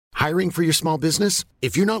Hiring for your small business?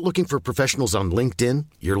 If you're not looking for professionals on LinkedIn,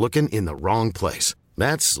 you're looking in the wrong place.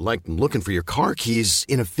 That's like looking for your car keys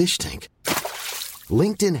in a fish tank.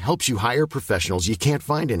 LinkedIn helps you hire professionals you can't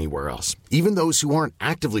find anywhere else, even those who aren't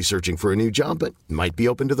actively searching for a new job but might be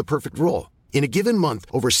open to the perfect role. In a given month,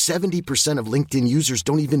 over 70% of LinkedIn users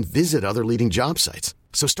don't even visit other leading job sites.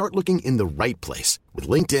 So start looking in the right place. With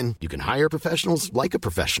LinkedIn, you can hire professionals like a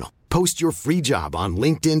professional. Post your free job on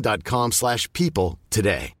linkedin.com/people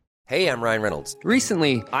today. Hey, I'm Ryan Reynolds.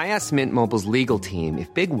 Recently, I asked Mint Mobile's legal team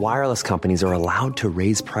if big wireless companies are allowed to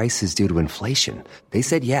raise prices due to inflation. They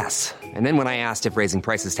said yes. And then when I asked if raising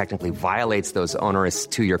prices technically violates those onerous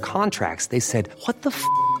two-year contracts, they said, "What the f***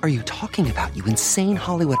 are you talking about, you insane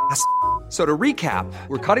Hollywood ass?" So to recap,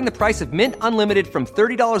 we're cutting the price of Mint Unlimited from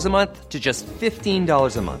 $30 a month to just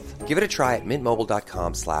 $15 a month. Give it a try at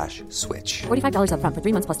mintmobile.com/switch. $45 up front for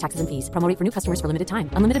 3 months plus taxes and fees. Promo rate for new customers for limited time.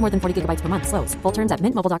 Unlimited more than 40 gigabytes per month. Slows full terms at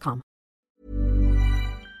mintmobile.com.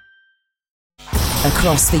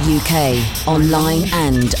 Across the UK, online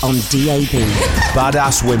and on DAB.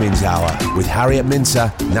 Badass Women's Hour with Harriet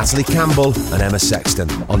Minter, Natalie Campbell and Emma Sexton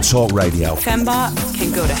on Talk Radio. Femba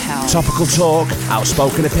can go to hell. Topical talk,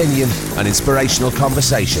 outspoken opinion and inspirational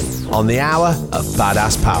conversation on the Hour of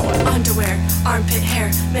Badass Power. Underwear, armpit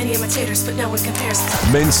hair, many imitators but no one compares.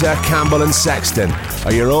 Minter, Campbell and Sexton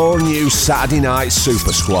are your all-new Saturday night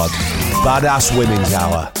super squad. Badass Women's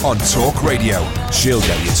Hour on Talk Radio. She'll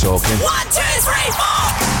get you talking. 1, 2, 3, 4!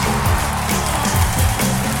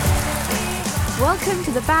 Welcome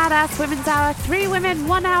to the Badass Women's Hour. 3 women,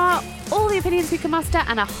 1 hour, all the opinions we can muster,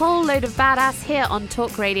 and a whole load of badass here on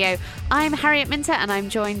Talk Radio. I'm Harriet Minter, and I'm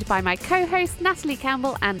joined by my co-hosts Natalie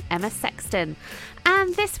Campbell and Emma Sexton.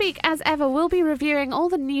 And this week, as ever, we'll be reviewing all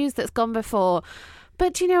the news that's gone before.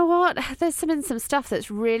 But you know what? There's been some stuff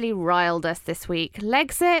that's really riled us this week.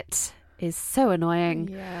 Legxit is so annoying.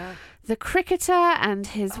 Yeah. The cricketer and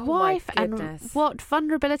his wife, and goodness. what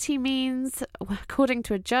vulnerability means, according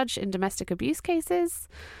to a judge in domestic abuse cases,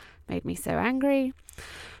 made me so angry.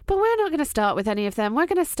 But we're not going to start with any of them. We're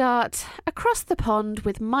going to start across the pond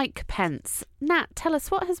with Mike Pence. Nat, tell us,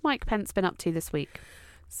 what has Mike Pence been up to this week?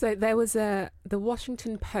 So there was the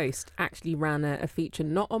Washington Post actually ran a feature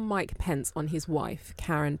not on Mike Pence, on his wife,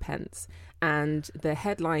 Karen Pence. And the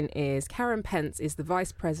headline is, Karen Pence is the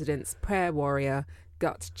vice president's prayer warrior,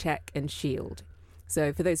 gut check and shield.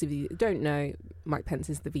 So for those of you that don't know, Mike Pence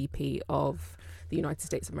is the VP of the United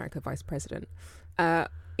States of America, vice president.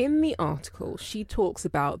 In the article, she talks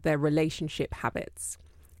about their relationship habits.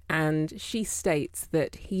 And she states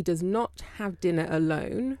that he does not have dinner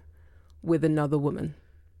alone with another woman.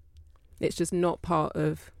 It's just not part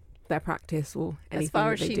of their practice or anything. As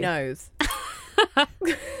far as that they she do. knows.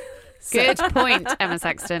 Good point, Emma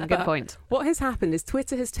Sexton. Good point. What has happened is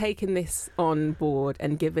Twitter has taken this on board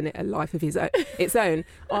and given it a life of its own,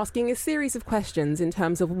 asking a series of questions in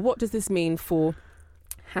terms of what does this mean for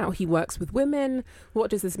how he works with women? What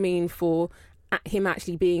does this mean for him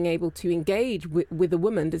actually being able to engage with a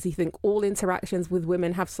woman? Does he think all interactions with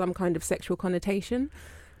women have some kind of sexual connotation?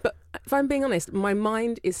 But if I'm being honest, my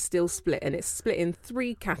mind is still split, and it's split in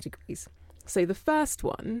 3 categories. So the first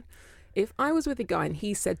one, if I was with a guy and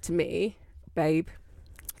he said to me, babe,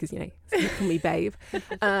 because, you know, you call me babe,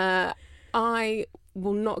 I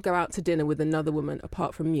will not go out to dinner with another woman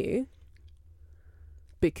apart from you,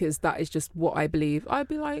 because that is just what I believe. I'd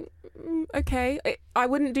be like, okay. I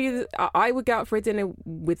wouldn't do I would go out for a dinner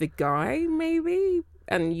with a guy, maybe,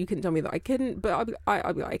 and you can tell me that I couldn't, but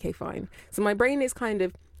I'd be like, okay, fine. So my brain is kind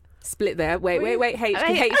of split there. Wait,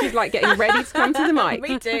 H is like getting ready to come to the mic.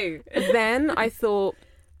 Me too. Then I thought,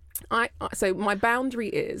 so my boundary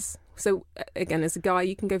is, so again, as a guy,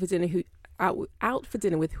 you can go for dinner out for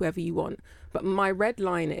dinner with whoever you want. But my red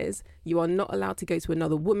line is, you are not allowed to go to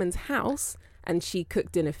another woman's house and she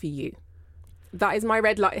cook dinner for you. That is my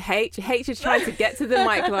red line. H is trying to get to the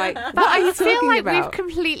mic like, But what are you I feel talking like about? we've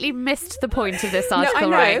completely missed the point of this No, I article,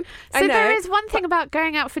 know, right? I So know. there is one thing about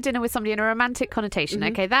going out for dinner with somebody in a romantic connotation,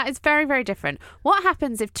 okay? That is very, very different. What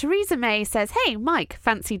happens if Theresa May says, hey, Mike,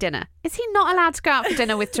 fancy dinner? Is he not allowed to go out for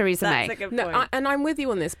dinner with Theresa May? That's a good No, point. and I'm with you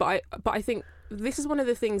on this, but I think this is one of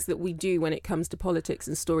the things that we do when it comes to politics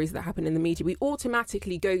and stories that happen in the media. We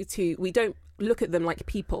automatically we don't look at them like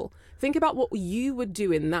people. Think about what you would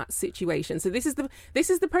do in that situation. So this is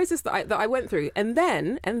the process that I went through, and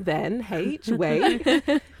then H,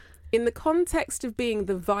 wait. In the context of being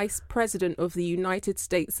the vice president of the United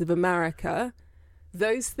States of America,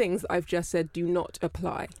 those things that I've just said do not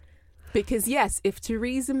apply. Because yes, if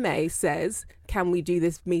Theresa May says, can we do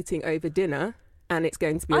this meeting over dinner, and it's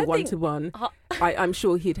going to be a one-to-one, I'm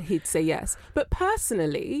sure he'd say yes. But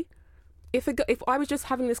personally, if I was just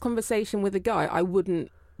having this conversation with a guy, I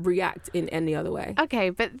wouldn't react in any other way. Okay,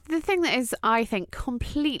 but the thing that is, I think,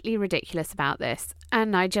 completely ridiculous about this,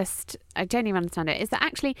 and I don't even understand it, is that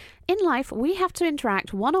actually in life we have to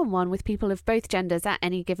interact one-on-one with people of both genders at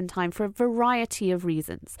any given time for a variety of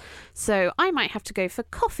reasons. So I might have to go for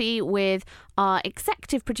coffee with our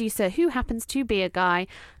executive producer who happens to be a guy.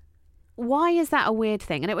 Why is that a weird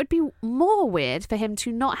thing? And it would be more weird for him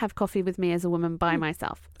to not have coffee with me as a woman by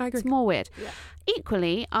myself. I agree. It's more weird. Yeah.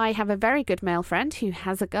 Equally, I have a very good male friend who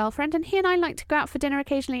has a girlfriend, and he and I like to go out for dinner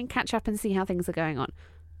occasionally and catch up and see how things are going on.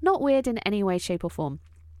 Not weird in any way, shape or form.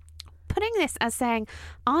 Putting this as saying,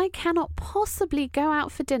 I cannot possibly go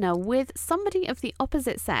out for dinner with somebody of the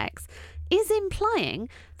opposite sex is implying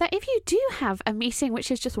that if you do have a meeting which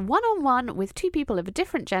is just one-on-one with two people of a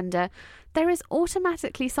different gender, there is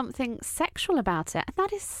automatically something sexual about it. And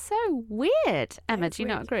that is so weird. Emma, do you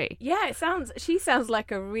not agree? Yeah, she sounds like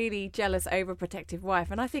a really jealous, overprotective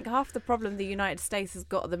wife. And I think half the problem the United States has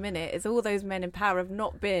got at the minute is all those men in power have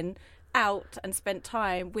not been out and spent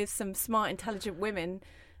time with some smart, intelligent women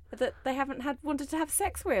that they haven't wanted to have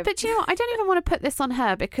sex with. But you know what? I don't even want to put this on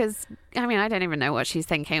her because, I mean, I don't even know what she's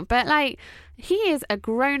thinking. But, like, he is a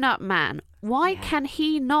grown-up man. Why can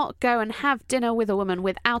he not go and have dinner with a woman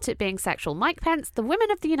without it being sexual? Mike Pence, the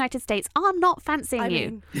women of the United States are not fancying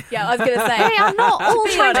you. Yeah, I was going to say. They are not all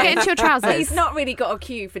trying to get into your trousers. He's not really got a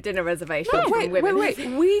queue for dinner reservations No, from women. wait.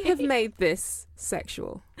 We have made this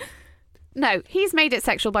sexual. No, he's made it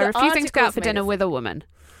sexual by The refusing to go out articles for made dinner it with a woman.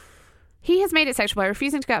 He has made it sexual by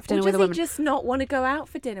refusing to go out for dinner with a woman. Does he just not want to go out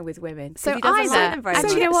for dinner with women? So he doesn't like them very and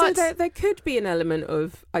much. you know what? So there could be an element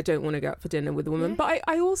of I don't want to go out for dinner with a woman, but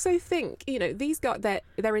I also think these guys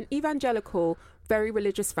they're an evangelical, very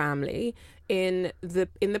religious family in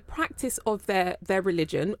the practice of their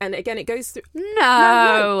religion, and again it goes through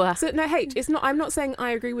No. So it's not. I'm not saying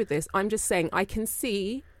I agree with this. I'm just saying I can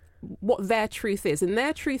see what their truth is, and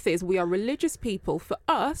their truth is we are religious people. For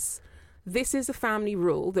us, this is a family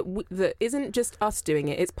rule that isn't just us doing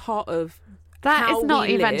it. It's part of That is not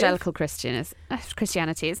we live. evangelical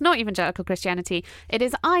Christianity. It's not evangelical Christianity. It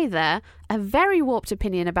is either a very warped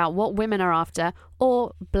opinion about what women are after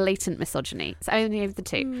or blatant misogyny. It's only of the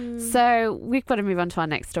two. So we've got to move on to our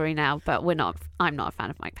next story now, but I'm not a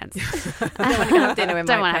fan of Mike Pence. Don't want to have dinner with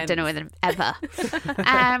Don't Mike want to have dinner with him ever.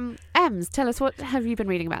 Ems, tell us, what have you been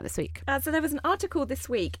reading about this week? So there was an article this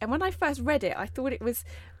week, and when I first read it, I thought it was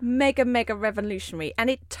mega, mega revolutionary, and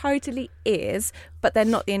it totally is, but they're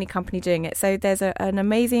not the only company doing it. So there's an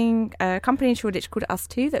amazing company in Shoreditch called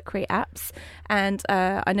Us2 that create apps, and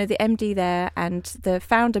I know the MD there and the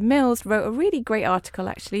founder, Mills, wrote a really great article,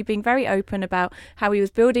 actually, being very open about how he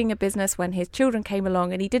was building a business when his children came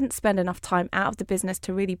along, and he didn't spend enough time out of the business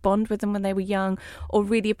to really bond with them when they were young or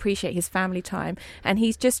really appreciate his family time. And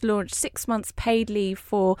he's just launched 6 months paid leave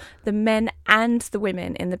for the men and the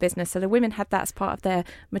women in the business. So the women had that as part of their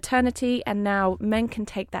maternity, and now men can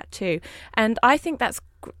take that too. And I think that's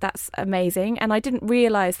amazing, and I didn't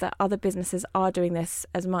realise that other businesses are doing this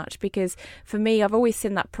as much, because for me, I've always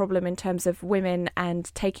seen that problem in terms of women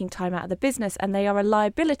and taking time out of the business, and they are a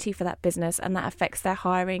liability for that business, and that affects their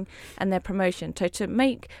hiring and their promotion. So to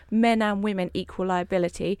make men and women equal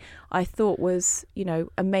liability, I thought was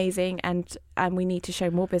amazing, and we need to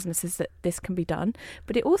show more businesses that this can be done.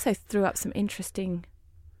 But it also threw up some interesting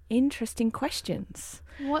questions.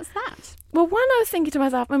 What's that? Well, one, I was thinking to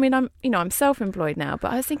myself, I mean, I'm self-employed now,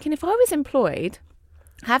 but I was thinking, if I was employed,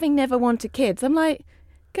 having never wanted kids, I'm like,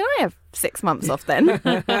 can I have 6 months off then? On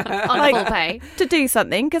full pay? To do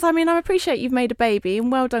something, because I appreciate you've made a baby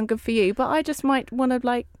and well done, good for you, but I just might want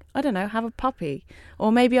to, I don't know, have a puppy,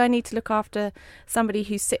 or maybe I need to look after somebody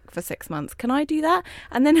who's sick for 6 months. Can I do that?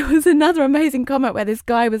 And then there was another amazing comment where this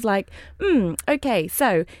guy was like, okay,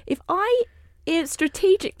 so if I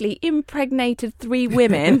strategically impregnated 3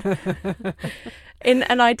 women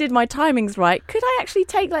and I did my timings right, could I actually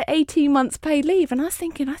take 18 months paid leave? And I was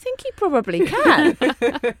thinking, I think you probably can.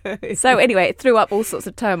 So anyway, it threw up all sorts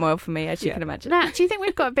of turmoil for me, as you can imagine. Nat, do you think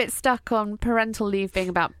we've got a bit stuck on parental leave being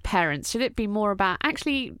about parents? Should it be more about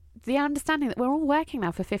actually the understanding that we're all working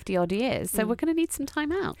now for 50 odd years, so we're going to need some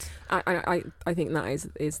time out? I think that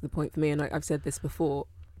is the point for me, and I've said this before.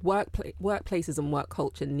 Workplaces and work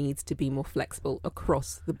culture needs to be more flexible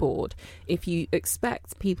across the board. If you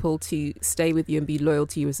expect people to stay with you and be loyal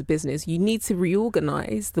to you as a business, you need to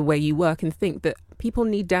reorganize the way you work and think that people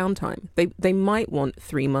need downtime. They might want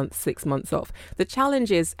 3 months, 6 months off. The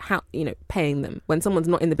challenge is how paying them when someone's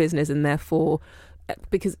not in the business, and therefore,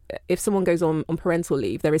 because if someone goes on parental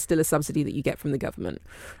leave, there is still a subsidy that you get from the government.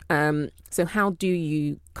 So how do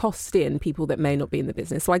you cost in people that may not be in the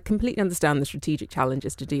business? So I completely understand the strategic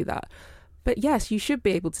challenges to do that. But yes, you should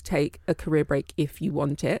be able to take a career break if you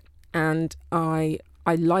want it. And I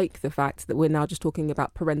like the fact that we're now just talking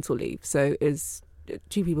about parental leave. So as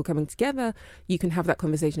two people coming together, you can have that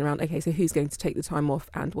conversation around, okay, so who's going to take the time off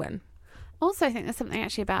and when? Also, I think there's something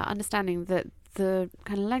actually about understanding that the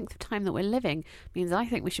kind of length of time that we're living means I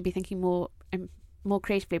think we should be thinking more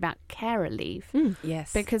creatively about carer leave.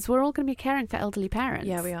 Yes. Because we're all going to be caring for elderly parents.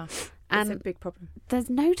 Yeah, we are. And it's a big problem. There's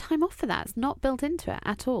no time off for that. It's not built into it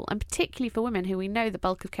at all. And particularly for women who we know the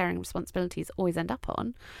bulk of caring responsibilities always end up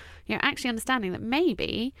on, actually understanding that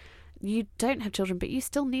maybe you don't have children, but you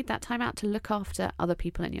still need that time out to look after other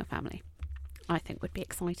people in your family, I think would be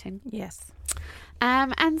exciting. Yes.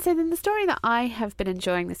 And so then the story that I have been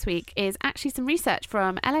enjoying this week is actually some research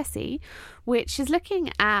from LSE, which is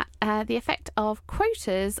looking at the effect of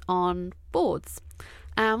quotas on boards.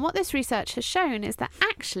 What this research has shown is that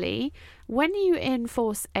actually when you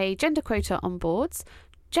enforce a gender quota on boards,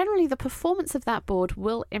 generally the performance of that board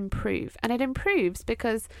will improve. And it improves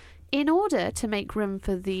because in order to make room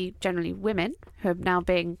for the generally women who are now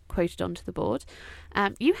being quoted onto the board,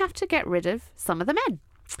 you have to get rid of some of the men.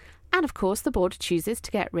 And of course, the board chooses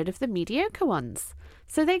to get rid of the mediocre ones.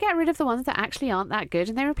 So they get rid of the ones that actually aren't that good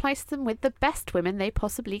and they replace them with the best women they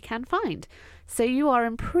possibly can find. So you are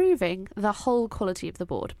improving the whole quality of the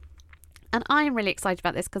board. And I am really excited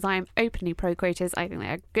about this because I am openly pro quotas. I think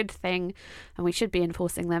they're a good thing and we should be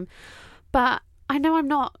enforcing them. But I know I'm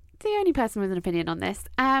not the only person with an opinion on this.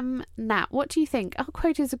 Nat, what do you think? Are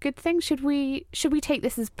quotas a good thing? Should we take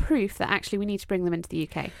this as proof that actually we need to bring them into the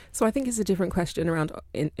UK? So I think it's a different question around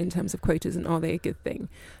in terms of quotas and are they a good thing.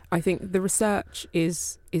 I think the research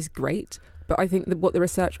is great, but I think that what the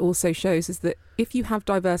research also shows is that if you have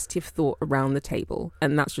diversity of thought around the table,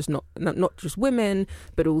 and that's just not just women,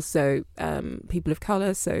 but also people of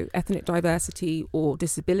colour, so ethnic diversity or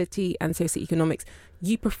disability and socioeconomics,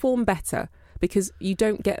 you perform better. Because you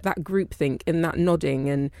don't get that groupthink and that nodding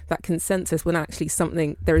and that consensus when actually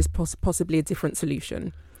there is possibly a different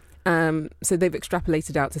solution. So they've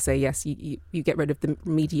extrapolated out to say, yes, you get rid of the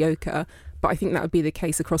mediocre, but I think that would be the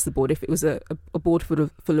case across the board. If it was a board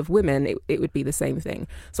full of women, it would be the same thing.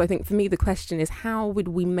 So I think for me, the question is, how would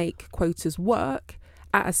we make quotas work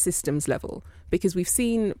at a systems level? Because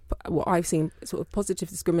I've seen sort of positive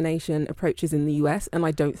discrimination approaches in the US, and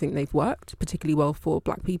I don't think they've worked particularly well for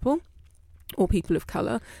black people or people of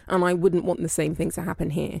colour, and I wouldn't want the same thing to happen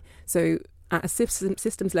here. So at a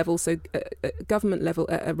systems level, so a government level,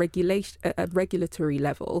 a regulatory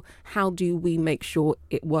level, how do we make sure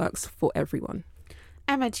it works for everyone?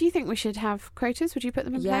 Emma, do you think we should have quotas? Would you put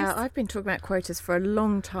them in place? Yeah, I've been talking about quotas for a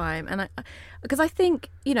long time, and because I think,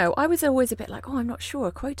 I was always a bit like, I'm not sure,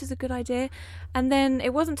 a quota's a good idea, and then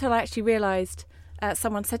it wasn't until I actually realised,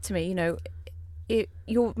 someone said to me,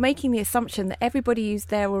 you're making the assumption that everybody who's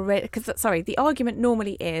there already, the argument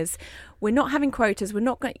normally is we're not having quotas, we're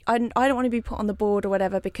not going, I don't want to be put on the board or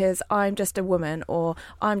whatever because I'm just a woman or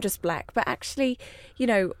I'm just black. But actually,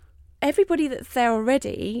 everybody that's there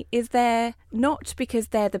already is there not because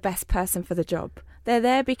they're the best person for the job. They're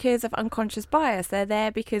there because of unconscious bias. They're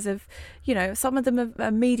there because of, some of them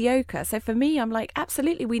are mediocre. So for me, I'm like,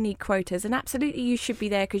 absolutely we need quotas, and absolutely you should be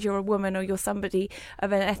there because you're a woman or you're somebody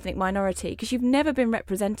of an ethnic minority because you've never been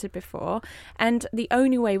represented before. And the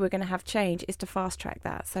only way we're going to have change is to fast track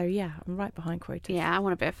that. So yeah, I'm right behind quotas. Yeah, I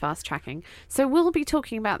want a bit of fast tracking. So we'll be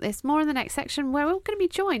talking about this more in the next section, where we're going to be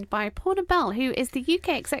joined by Porna Bell, who is the UK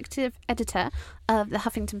executive editor of the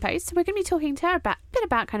Huffington Post. So we're going to be talking to her a bit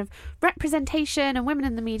about kind of representation and women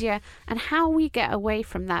in the media and how we get away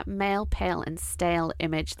from that male, pale and stale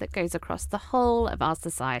image that goes across the whole of our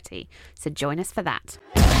society. So join us for that.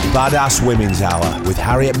 Badass Women's Hour with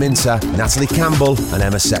Harriet Minter, Natalie Campbell and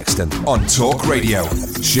Emma Sexton on Talk Radio.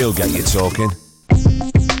 She'll get you talking.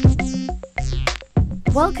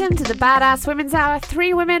 Welcome to the Badass Women's Hour.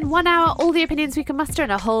 3 women, 1 hour, all the opinions we can muster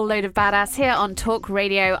and a whole load of badass here on Talk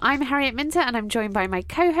Radio. I'm Harriet Minter and I'm joined by my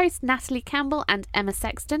co-hosts Natalie Campbell and Emma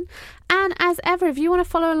Sexton. And as ever, if you want to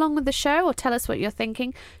follow along with the show or tell us what you're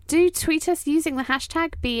thinking, do tweet us using the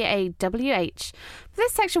hashtag BAWH. For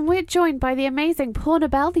this section, we're joined by the amazing Porna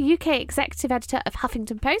Bell, the UK executive editor of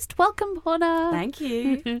Huffington Post. Welcome, Porna. Thank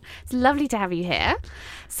you. It's lovely to have you here.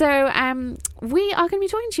 So we are going to be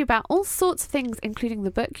talking to you about all sorts of things, including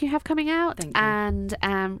the book you have coming out and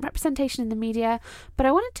representation in the media. But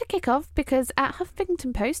I wanted to kick off because at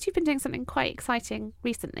Huffington Post, you've been doing something quite exciting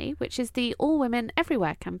recently, which is the All Women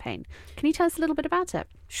Everywhere campaign. Can you tell us a little bit about it?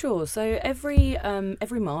 Sure. So every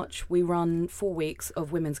March we run 4 weeks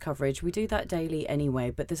of women's coverage. We do that daily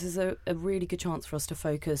anyway, but this is a really good chance for us to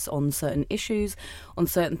focus on certain issues, on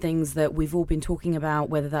certain things that we've all been talking about,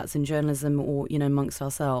 whether that's in journalism or, amongst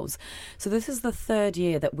ourselves. So this is the third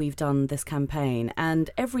year that we've done this campaign, and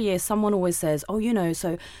every year someone always says,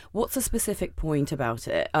 so what's a specific point about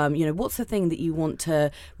it? What's the thing that you want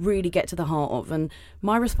to really get to the heart of? And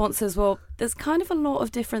my response is, well, there's kind of a lot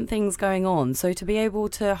of different things going on. So to be able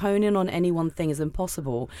to hone in on any one thing is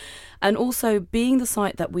impossible. And also, being the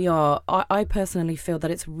site that we are, I personally feel that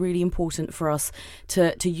it's really important for us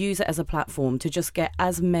to use it as a platform to just get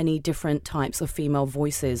as many different types of female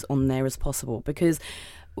voices on there as possible. Because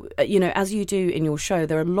as you do in your show,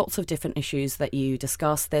 there are lots of different issues that you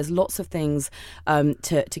discuss. There's lots of things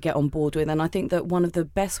to get on board with. And I think that one of the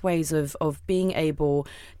best ways of being able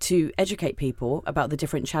to educate people about the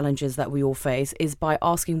different challenges that we all face is by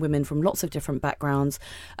asking women from lots of different backgrounds.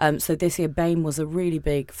 So this year, BAME was a really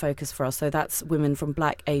big focus for us. So that's women from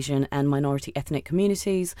Black, Asian and minority ethnic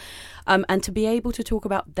communities. And to be able to talk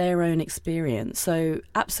about their own experience. So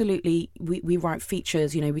absolutely, we write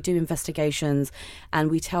features, we do investigations, and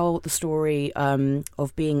we tell the story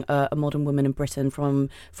of being a modern woman in Britain from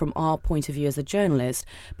our point of view as a journalist.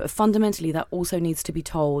 But fundamentally, that also needs to be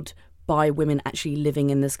told by women actually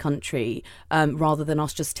living in this country, rather than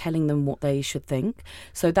us just telling them what they should think.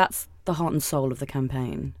 So that's the heart and soul of the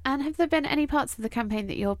campaign. And have there been any parts of the campaign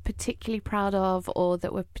that you're particularly proud of, or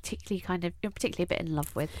that were particularly you're particularly a bit in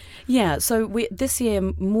love with? Yeah, so this year,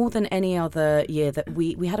 more than any other year, that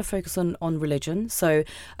we had a focus on religion. So,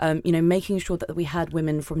 making sure that we had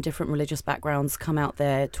women from different religious backgrounds come out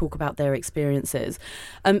there, talk about their experiences.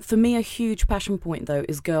 For me, a huge passion point, though,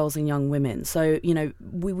 is girls and young women. So,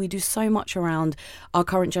 we do so much around our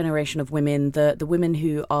current generation of women, the women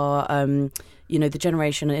who are the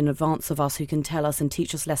generation in advance of us who can tell us and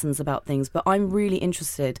teach us lessons about things. But I'm really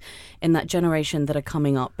interested in that generation that are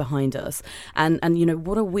coming up behind us. And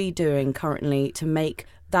what are we doing currently to make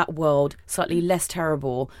that world slightly less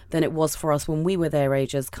terrible than it was for us when we were their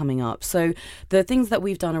ages coming up? So the things that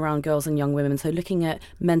we've done around girls and young women, so looking at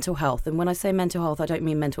mental health, and when I say mental health, I don't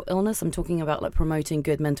mean mental illness, I'm talking about promoting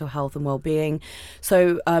good mental health and well-being.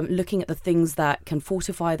 So looking at the things that can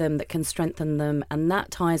fortify them, that can strengthen them, and that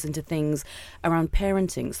ties into things around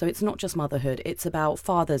parenting. So it's not just motherhood, it's about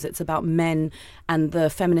fathers, it's about men and the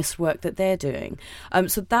feminist work that they're doing.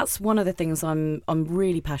 So that's one of the things I'm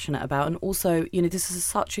really passionate about. And also, this is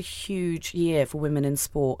such a huge year for women in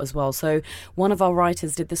sport as well. So one of our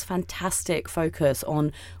writers did this fantastic focus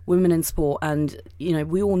on women in sport, and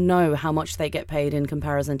we all know how much they get paid in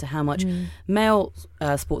comparison to how much male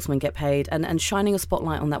sportsmen get paid, and shining a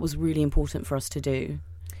spotlight on that was really important for us to do.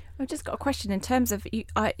 I've just got a question in terms of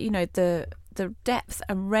the depth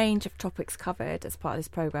and range of topics covered as part of this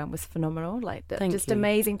programme was phenomenal. Just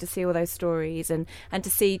amazing to see all those stories and to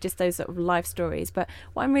see just those sort of life stories. But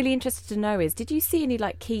what I'm really interested to know is, did you see any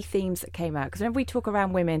key themes that came out? Because whenever we talk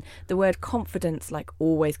around women, the word confidence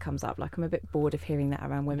always comes up. I'm a bit bored of hearing that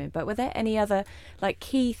around women. But were there any other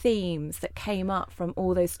key themes that came up from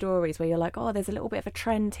all those stories where you're oh, there's a little bit of a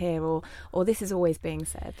trend here, or this is always being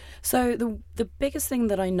said? So the biggest thing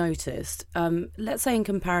that I noticed, let's say in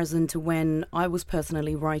comparison to when I was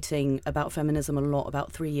personally writing about feminism a lot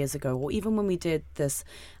about 3 years ago, or even when we did this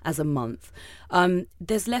as a month,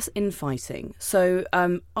 there's less infighting. So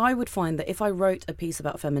I would find that if I wrote a piece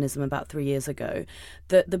about feminism about 3 years ago,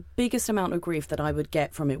 the biggest amount of grief that I would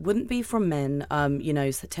get from it wouldn't be from men,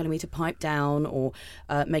 telling me to pipe down or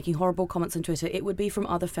making horrible comments on Twitter. It would be from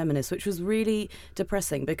other feminists, which was really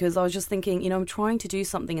depressing, because I was just thinking, I'm trying to do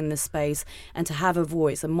something in this space and to have a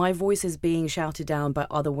voice, and my voice is being shouted down by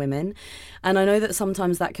other women. And I know that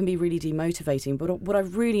sometimes that can be really demotivating, but what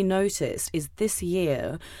I've really noticed is this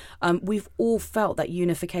year, we've all felt that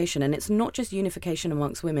unification, and it's not just unification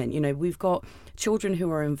amongst women. We've got children who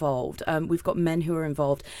are involved, we've got men who are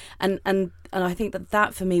involved, and I think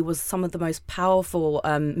that for me was some of the most powerful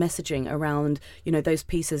messaging around, those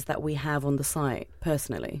pieces that we have on the site,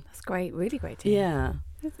 personally. That's great, really great to hear. Yeah.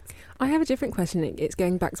 I have a different question. It's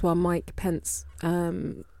going back to our Mike Pence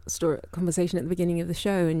conversation at the beginning of the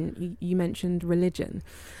show, and you mentioned religion.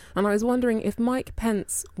 And I was wondering, if Mike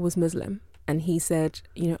Pence was Muslim and he said,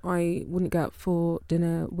 I wouldn't go out for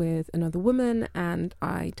dinner with another woman and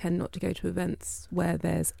I tend not to go to events where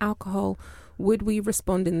there's alcohol, would we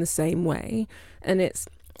respond in the same way? And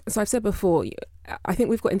so I've said before, I think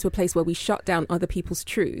we've got into a place where we shut down other people's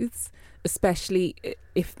truths, especially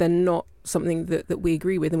if they're not something that we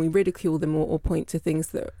agree with, and we ridicule them or point to things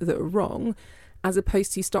that are wrong. as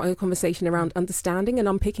opposed to starting a conversation around understanding and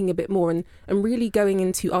unpicking a bit more and really going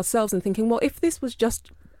into ourselves and thinking, well, if this was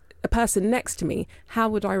just a person next to me, how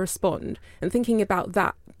would I respond? And thinking about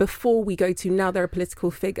that before we go to now they're a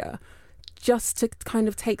political figure, just to kind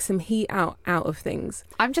of take some heat out of things.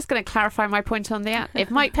 I'm just going to clarify my point on that. If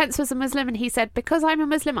Mike Pence was a Muslim and he said, because I'm a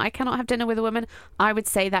Muslim, I cannot have dinner with a woman, I would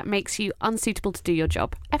say that makes you unsuitable to do your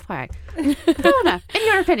job. FYI. Donna, in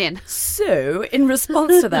your opinion. So, in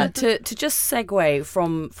response to that, to just segue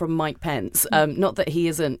from Mike Pence, not that he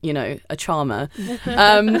isn't, a charmer,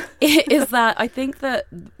 is that I think that,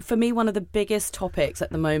 for me, one of the biggest topics at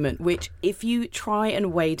the moment, which if you try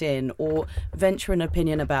and wade in or venture an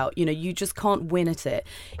opinion about, you just can't win at it,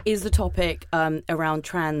 is the topic around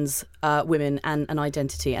trans women and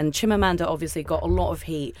identity. And Chimamanda obviously got a lot of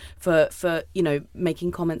heat for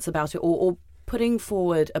making comments about it or putting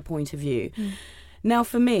forward a point of view. Now,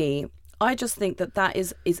 for me, I just think that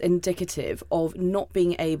is indicative of not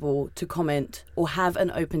being able to comment or have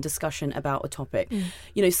an open discussion about a topic.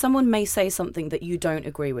 Someone may say something that you don't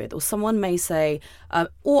agree with, or someone may say,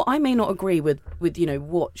 or I may not agree with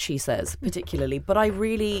what she says particularly, but I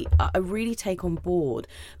really take on board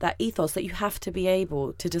that ethos that you have to be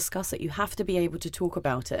able to discuss it. You have to be able to talk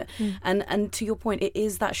about it. And to your point, it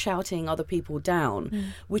is that shouting other people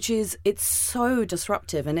down, which it's so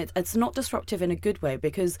disruptive, and it's not disruptive in a good way,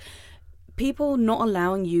 because people not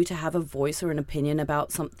allowing you to have a voice or an opinion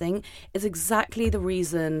about something is exactly the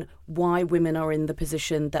reason why women are in the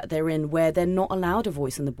position that they're in, where they're not allowed a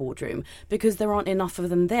voice in the boardroom because there aren't enough of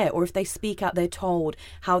them there. Or if they speak out, they're told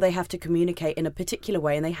how they have to communicate in a particular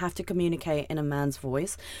way, and they have to communicate in a man's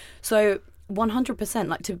voice. So 100%,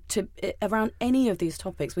 like to around any of these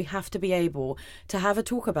topics, we have to be able to have a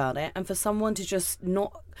talk about it, and for someone to just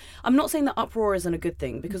not. I'm not saying that uproar isn't a good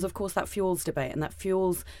thing, because of course that fuels debate and that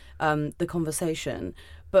fuels the conversation,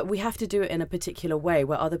 but we have to do it in a particular way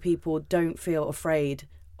where other people don't feel afraid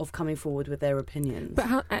of coming forward with their opinions. But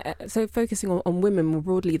how, so focusing on women more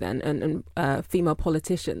broadly then, and female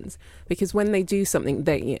politicians, because when they do something,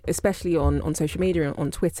 they, especially on social media and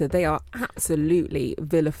on Twitter, they are absolutely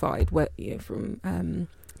vilified, from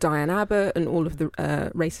Diane Abbott and all of the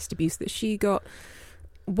racist abuse that she got.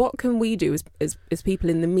 What can we do as people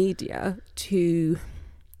in the media to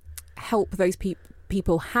help those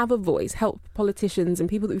people have a voice, help politicians and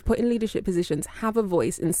people that we've put in leadership positions have a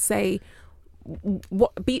voice and say,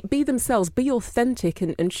 be themselves, be authentic,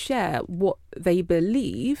 and share what they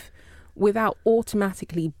believe without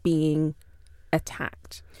automatically being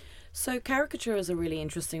attacked? So caricature is a really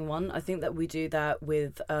interesting one. I think that we do that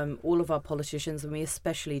with all of our politicians, and we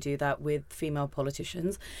especially do that with female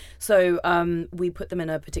politicians. So we put them in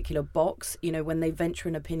a particular box, when they venture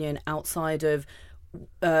an opinion outside of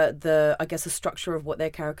the structure of what their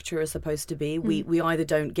caricature is supposed to be. We either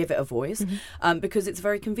don't give it a voice because it's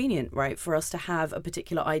very convenient, right, for us to have a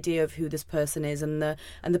particular idea of who this person is and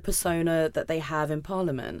the persona that they have in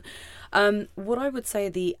Parliament. What I would say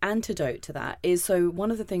the antidote to that is, so one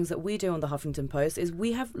of the things that we do on the Huffington Post is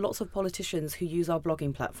we have lots of politicians who use our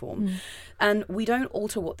blogging platform, and we don't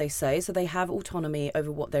alter what they say, so they have autonomy over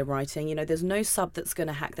what they're writing. There's no sub that's going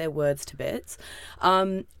to hack their words to bits,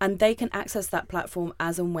 and they can access that platform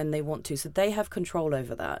as and when they want to, so they have control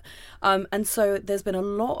over that. And so there's been a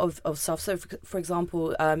lot of stuff. So for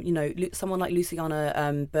example, someone like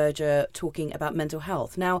Luciana Berger talking about mental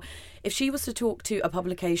health. Now, if she was to talk to a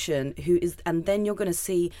publication and then you're going to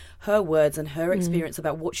see her words and her experience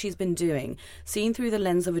about what she's been doing, seen through the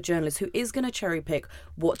lens of a journalist who is going to cherry pick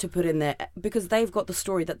what to put in there because they've got the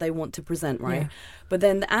story that they want to present, right? Yeah. But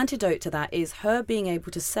then the antidote to that is her being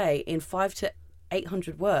able to say in 500 to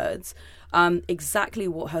 800 words exactly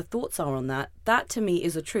what her thoughts are on that. That to me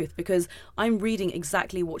is a truth, because I'm reading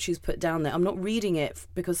exactly what she's put down there. I'm not reading it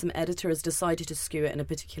because some editor has decided to skew it in a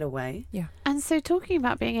particular way. Yeah. And so talking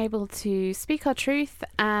about being able to speak our truth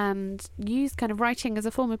and use kind of writing as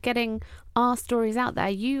a form of getting our stories out there,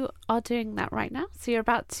 you are doing that right now. So you're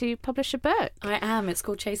about to publish a book. I am. It's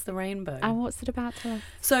called Chase the Rainbow. And what's it about?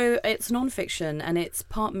 So it's non-fiction, and it's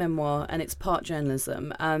part memoir and it's part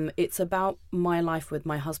journalism. It's about my life with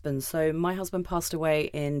my husband. So my husband passed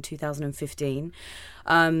away in 2015.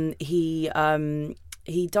 He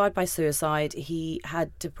died by suicide. He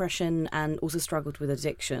had depression and also struggled with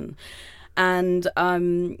addiction. And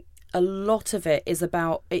a lot of it is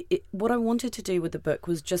about what I wanted to do with the book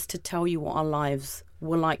was just to tell you what our lives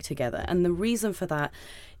were like together. And the reason for that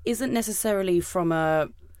isn't necessarily from a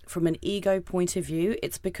from an ego point of view,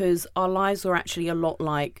 it's because our lives were actually a lot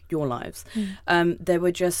like your lives. There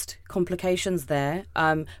were just complications there.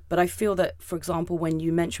 But I feel that, for example, when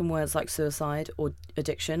you mention words like suicide or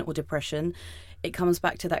addiction or depression, it comes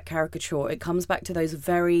back to that caricature. It comes back to those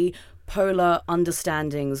very polar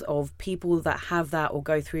understandings of people that have that or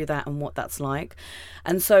go through that and what that's like.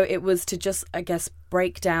 And so it was to just, I guess,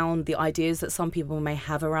 break down the ideas that some people may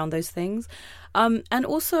have around those things. And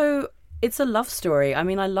also, it's a love story. I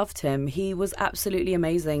mean, I loved him. He was absolutely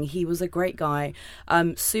amazing. He was a great guy,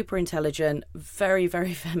 super intelligent, very,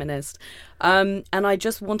 very feminist. And I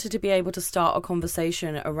just wanted to be able to start a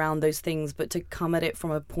conversation around those things, but to come at it from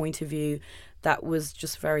a point of view that was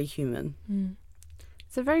just very human.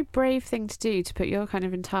 It's a very brave thing to do, to put your kind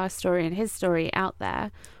of entire story and his story out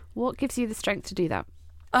there. What gives you the strength to do that?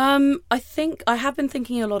 I think I have been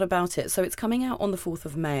thinking a lot about it. So it's coming out on the 4th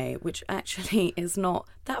of May, which actually is not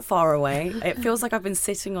that far away. It feels like I've been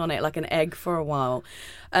sitting on it like an egg for a while.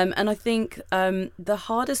 And I think the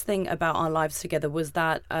hardest thing about our lives together was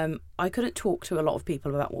that I couldn't talk to a lot of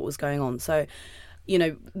people about what was going on. So, you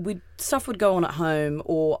know, stuff would go on at home,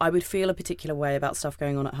 or I would feel a particular way about stuff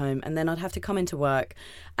going on at home, and then I'd have to come into work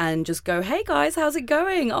and just go, hey guys, how's it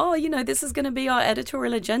going? Oh, you know, this is going to be our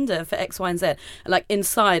editorial agenda for X, Y, and Z. Like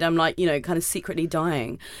inside, I'm like, you know, kind of secretly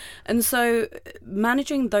dying. And so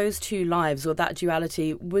managing those two lives, or that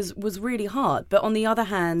duality, was really hard. But on the other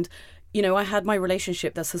hand, you know, I had my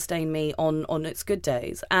relationship that sustained me on its good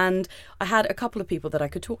days, and I had a couple of people that I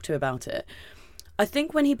could talk to about it. I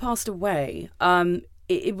think when he passed away,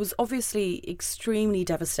 it was obviously extremely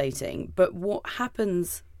devastating. But what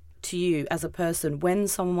happens to you as a person when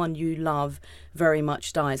someone you love very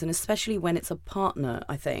much dies, and especially when it's a partner,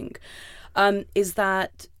 I think, is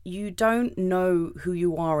that you don't know who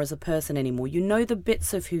you are as a person anymore. You know the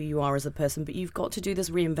bits of who you are as a person, but you've got to do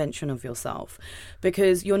this reinvention of yourself,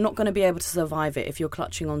 because you're not going to be able to survive it if you're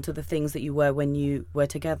clutching onto the things that you were when you were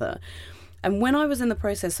together. And when I was in the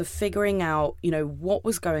process of figuring out, you know, what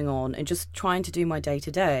was going on and just trying to do my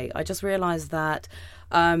day-to-day, I just realised that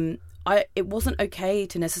it wasn't okay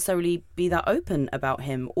to necessarily be that open about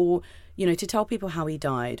him, or, you know, to tell people how he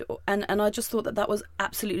died. And I just thought that was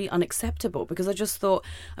absolutely unacceptable, because I just thought,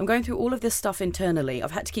 I'm going through all of this stuff internally.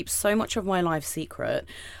 I've had to keep so much of my life secret.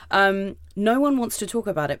 No one wants to talk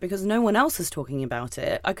about it because no one else is talking about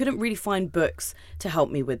it. I couldn't really find books to help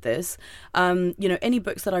me with this. You know, any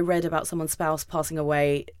books that I read about someone's spouse passing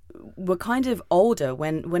away were kind of older,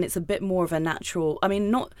 when it's a bit more of a natural, I mean,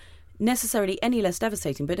 not necessarily any less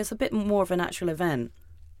devastating, but it's a bit more of a natural event.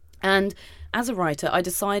 And as a writer, I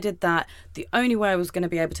decided that the only way I was going to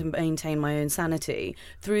be able to maintain my own sanity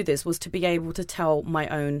through this was to be able to tell my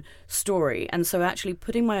own story. And so actually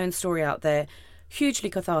putting my own story out there, hugely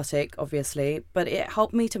cathartic, obviously, but it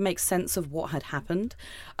helped me to make sense of what had happened.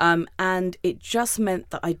 And it just meant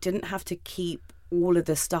that I didn't have to keep all of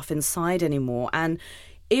this stuff inside anymore. And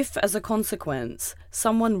if, as a consequence,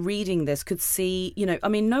 someone reading this could see, you know, I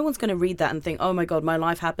mean, no one's going to read that and think, oh my God, my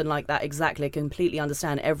life happened like that exactly. I completely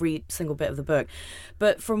understand every single bit of the book.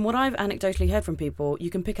 But from what I've anecdotally heard from people, you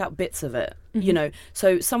can pick out bits of it, you know.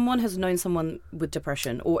 So someone has known someone with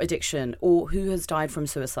depression or addiction, or who has died from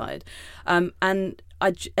suicide. And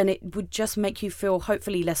it would just make you feel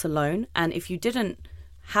hopefully less alone. And if you didn't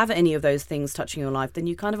have any of those things touching your life, then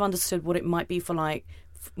you kind of understood what it might be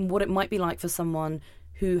like for someone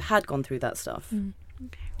who had gone through that stuff.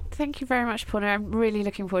 Okay. Thank you very much, Poorna. I'm really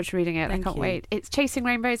looking forward to reading it. Thank I can't you. wait. It's Chasing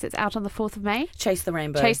Rainbows. It's out on the 4th of May. Chase the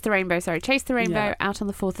Rainbow, Yeah. Out on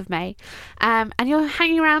the 4th of May. And you're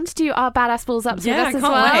hanging around to do our Badass Balls Ups with us as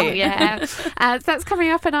can't well. wait. Yeah. So that's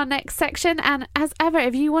coming up in our next section. And as ever,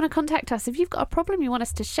 if you want to contact us, if you've got a problem you want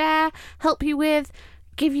us to share, help you with,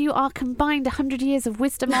 give you our combined 100 years of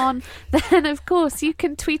wisdom on, then of course you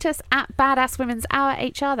can tweet us at Badass Women's Hour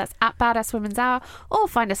HR, that's at Badass Women's Hour, or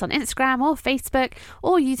find us on Instagram or Facebook,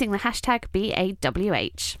 or using the hashtag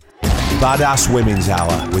BAWH. Badass Women's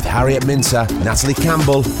Hour with Harriet Minter, Natalie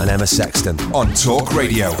Campbell and Emma Sexton on Talk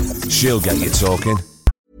Radio. She'll get you talking.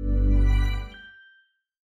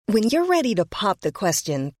 When you're ready to pop the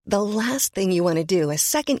question, the last thing you want to do is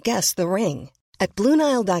second-guess the ring. At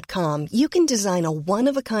BlueNile.com, you can design a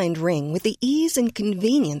one-of-a-kind ring with the ease and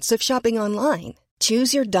convenience of shopping online.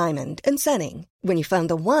 Choose your diamond and setting. When you find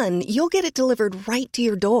the one, you'll get it delivered right to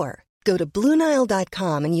your door. Go to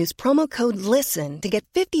BlueNile.com and use promo code LISTEN to get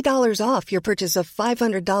 $50 off your purchase of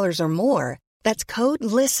 $500 or more. That's code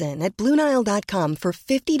LISTEN at BlueNile.com for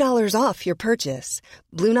 $50 off your purchase.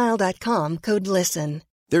 BlueNile.com, code LISTEN.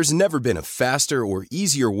 There's never been a faster or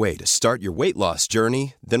easier way to start your weight loss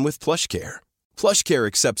journey than with PlushCare. PlushCare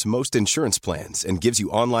accepts most insurance plans and gives you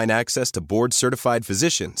online access to board-certified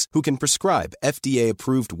physicians who can prescribe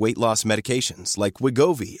FDA-approved weight loss medications like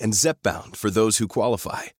Wegovy and Zepbound for those who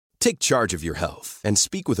qualify. Take charge of your health and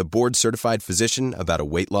speak with a board-certified physician about a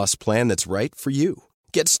weight loss plan that's right for you.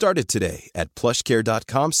 Get started today at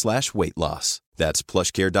plushcare.com/weight loss. That's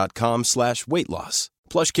plushcare.com/weight loss.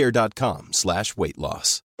 plushcare.com/weight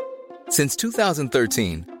loss. Since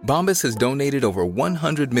 2013, Bombas has donated over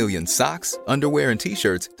 100 million socks, underwear, and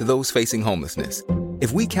T-shirts to those facing homelessness.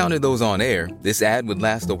 If we counted those on air, this ad would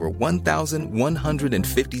last over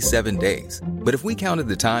 1,157 days. But if we counted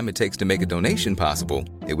the time it takes to make a donation possible,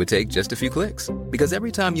 it would take just a few clicks. Because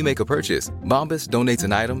every time you make a purchase, Bombas donates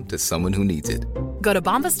an item to someone who needs it. Go to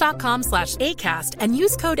bombas.com/ACAST and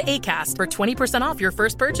use code ACAST for 20% off your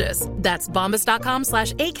first purchase. That's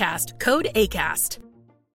bombas.com/ACAST, code ACAST.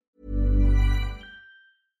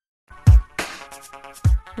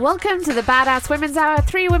 Welcome to the Badass Women's Hour.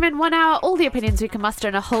 3 women, 1 hour, all the opinions we can muster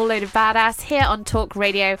and a whole load of badass here on Talk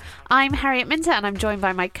Radio. I'm Harriet Minter and I'm joined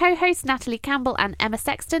by my co-hosts Natalie Campbell and Emma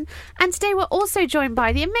Sexton. And today we're also joined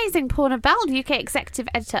by the amazing Porna Bell, UK Executive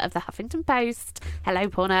Editor of the Huffington Post. Hello,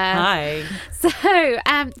 Porna. Hi. So,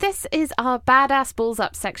 this is our Badass Balls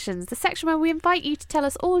Up sections, the section where we invite you to tell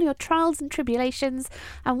us all your trials and tribulations,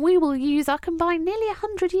 and we will use our combined nearly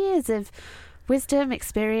 100 years of wisdom,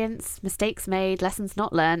 experience, mistakes made, lessons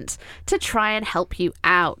not learnt, to try and help you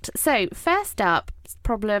out. So, first up,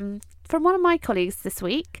 problem from one of my colleagues this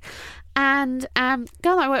week. And girl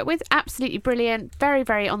that I work with, absolutely brilliant, very,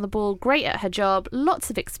 very on the ball, great at her job, lots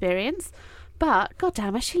of experience. But,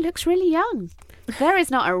 goddamn her, she looks really young. There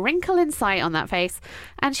is not a wrinkle in sight on that face.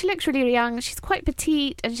 And she looks really young. She's quite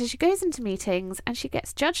petite. And she goes into meetings and she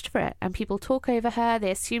gets judged for it. And people talk over her.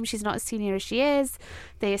 They assume she's not as senior as she is.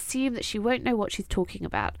 They assume that she won't know what she's talking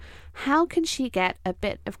about. How can she get a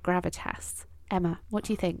bit of gravitas? Emma, what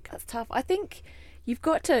do you think? That's tough. I think you've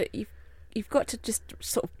got to just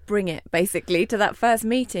sort of bring it basically to that first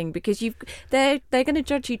meeting, because they're going to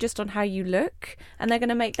judge you just on how you look, and they're going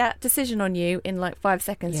to make that decision on you in like 5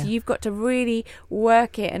 seconds. Yeah. So you've got to really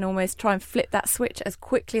work it and almost try and flip that switch as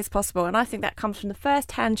quickly as possible. And I think that comes from the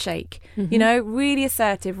first handshake. Mm-hmm. You know, really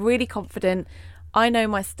assertive, really confident. I know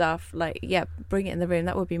my stuff. Like, yeah, bring it in the room.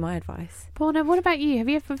 That would be my advice. Porna, what about you? Have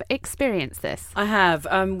you ever experienced this? I have.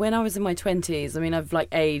 When I was in my 20s, I mean, I've like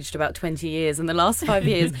aged about 20 years in the last 5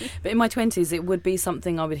 years. But in my 20s, it would be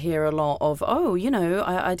something I would hear a lot of, oh, you know,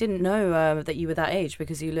 I didn't know that you were that age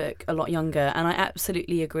because you look a lot younger. And I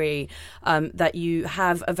absolutely agree that you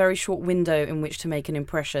have a very short window in which to make an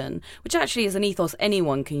impression, which actually is an ethos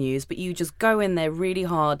anyone can use. But you just go in there really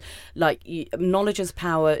hard. Like, knowledge is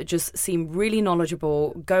power. Just seem really knowledgeable.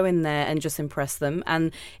 Go in there and just impress them.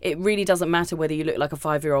 And it really doesn't matter whether you look like a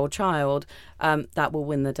 5-year-old child. That will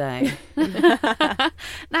win the day.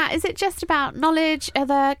 Now, is it just about knowledge? Are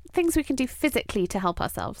there things we can do physically to help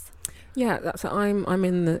ourselves? Yeah, that's I'm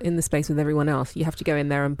in the space with everyone else. You have to go in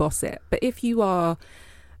there and boss it. But there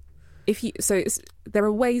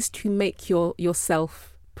are ways to make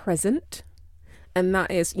yourself present. And that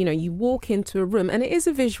is, you know, you walk into a room, and it is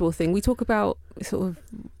a visual thing. We talk about sort of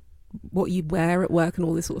what you wear at work and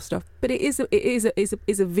all this sort of stuff, but it is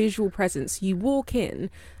a visual presence. You walk in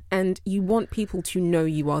and you want people to know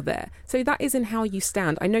you are there. So that isn't how you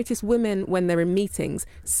stand. I notice women, when they're in meetings,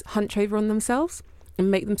 hunch over on themselves and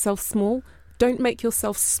make themselves small. Don't make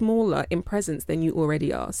yourself smaller in presence than you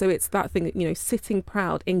already are. So it's that thing, you know, sitting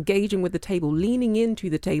proud, engaging with the table, leaning into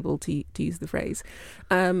the table, to use the phrase.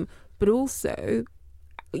 But also,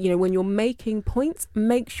 you know, when you're making points,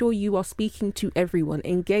 make sure you are speaking to everyone.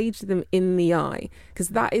 Engage them in the eye, because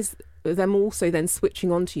that is them also then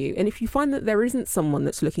switching on to you. And if you find that there isn't someone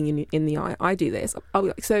that's looking in the eye, I do this. I'll be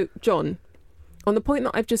like, so, John, on the point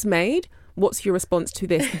that I've just made, what's your response to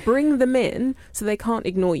this? Bring them in so they can't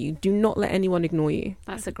ignore you. Do not let anyone ignore you.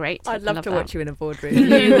 That's a great tip. I'd love to watch you in a boardroom.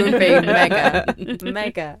 You would be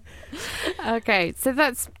mega. Okay, so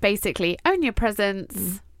that's basically own your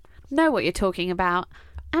presence, know what you're talking about,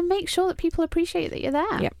 and make sure that people appreciate that you're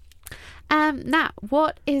there. Yep. Nat,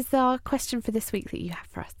 what is our question for this week that you have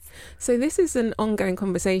for us? So this is an ongoing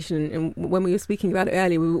conversation, and when we were speaking about it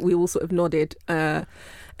earlier, we all sort of nodded. And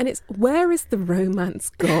it's, where is the romance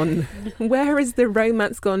gone? Where is the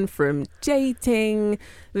romance gone from dating,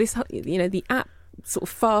 this, you know, the app sort of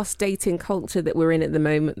fast dating culture that we're in at the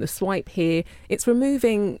moment, the swipe here? It's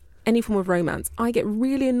removing any form of romance. I get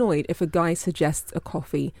really annoyed if a guy suggests a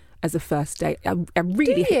coffee as a first date. I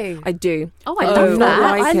really do you? I do. Oh, I love that.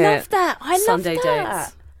 I love that. I love Sunday that.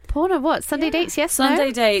 dates. Porno, what? Sunday dates, yes, Sunday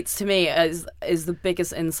no? dates to me is the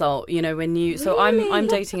biggest insult. You know, when you... So I'm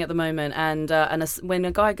dating at the moment, and when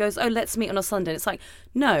a guy goes, oh, let's meet on a Sunday, it's like,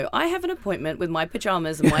 no, I have an appointment with my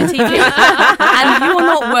pyjamas and my TV, and you're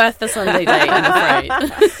not worth the Sunday date, I'm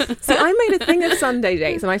afraid. See, I made a thing of Sunday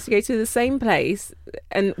dates, and I used to go to the same place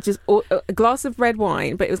and just a glass of red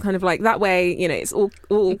wine, but it was kind of like that way, you know, it's all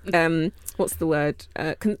what's the word?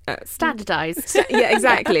 Standardised. Yeah,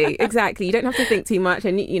 exactly. You don't have to think too much.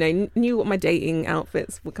 I knew what my dating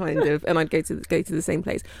outfits were kind of, and I'd go to the same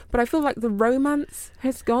place. But I feel like the romance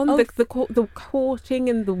has gone, the courting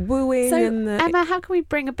and the wooing. So, and the... Emma, how can we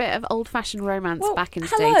bring a bit of old-fashioned romance back into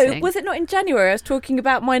hello. dating? Was it not in January I was talking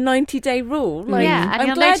about my 90-day rule? Like, yeah, and I'm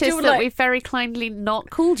you'll glad notice you're that we've very kindly not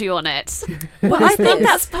called you on it. Well, I think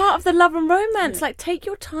that's part of the love and romance. Like, take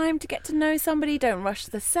your time to get to know somebody. Don't rush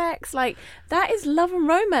the sex. Like, that is love and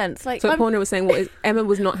romance. Like, so Porno was saying, Emma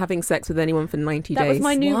was not having sex with anyone for 90 days. That was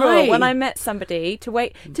my new rule when I met somebody, to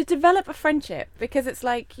develop a friendship, because it's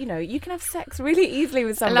like, you know, you can have sex really easily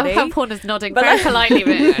with somebody. I love how Porno's nodding very politely,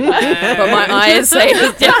 but my eyes say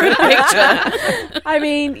a different picture.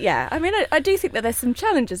 I do think that there's some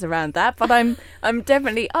challenges around that, but I'm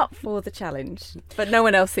definitely up for the challenge. But no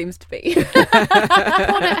one else seems to be.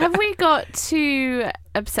 Porno, have we got too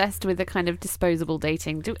obsessed with the kind of disposable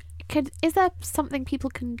dating? Is there something people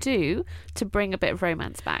can do to bring a bit of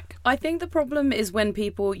romance back? I think the problem is when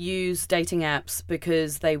people use dating apps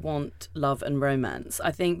because they want love and romance.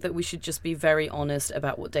 I think that we should just be very honest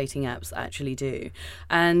about what dating apps actually do.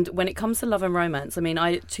 And when it comes to love and romance, I mean,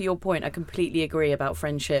 to your point, I completely agree about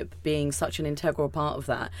friendship being such an integral part of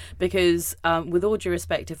that. Because with all due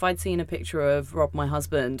respect, if I'd seen a picture of Rob, my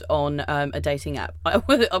husband, on a dating app, I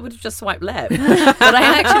would have just swiped left. But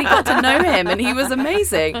I actually got to know him, and he was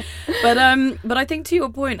amazing. But I think to your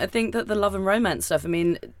point, I think that the love and romance stuff, I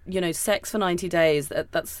mean, you know, sex for 90 days,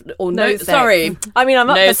 that's... Or no sex. Sorry. I mean, I'm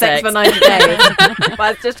up for sex for 90 days, but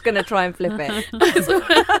I was just going to try and flip it. As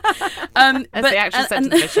the actual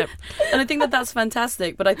sentence, Bishop. And I think that's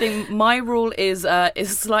fantastic, but I think my rule is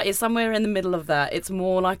somewhere in the middle of that. It's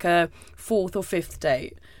more like a 4th or 5th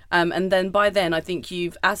date. And then by then, I think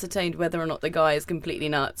you've ascertained whether or not the guy is completely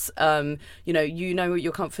nuts. You know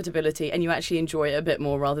your comfortability, and you actually enjoy it a bit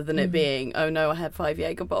more rather than it being, oh no, I had 5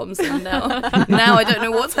 Jaeger bombs and now I don't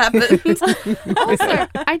know what's happened. Also,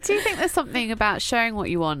 I do think there's something about showing what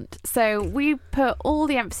you want. So we put all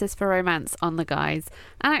the emphasis for romance on the guys,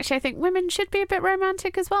 and actually I think women should be a bit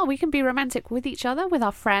romantic as well. We can be romantic with each other, with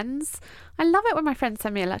our friends. I love it when my friends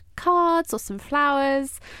send me cards or some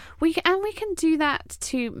flowers. We can do that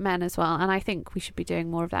to men as well, and I think we should be doing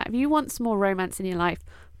more of that. If you want some more romance in your life,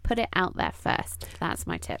 put it out there first. That's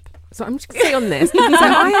my tip. So I'm just going to say on this, so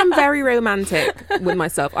I am very romantic with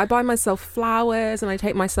myself. I buy myself flowers and I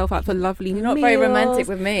take myself out for lovely meals. You're not very romantic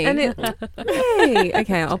with me. And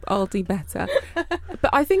okay, I'll do better. But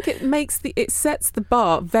I think it sets the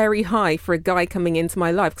bar very high for a guy coming into my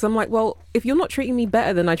life, because I'm like, well, if you're not treating me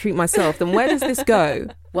better than I treat myself, then where does this go?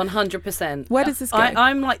 100%. Where does this go?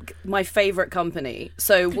 I'm like my favourite company.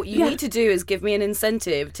 So what you need to do is give me an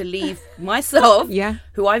incentive to leave myself,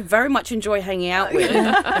 who I very much enjoy hanging out with,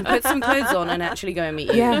 and put some clothes on and actually go and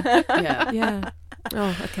meet you. Yeah.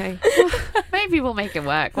 Oh, okay. Maybe we'll make it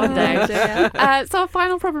work one day. So our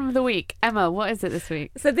final problem of the week. Emma, what is it this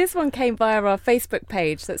week? So this one came via our Facebook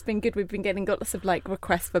page, so it's been good. We've been got lots of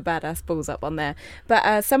requests for badass balls up on there.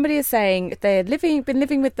 But somebody is saying they're been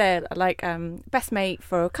living with their best mate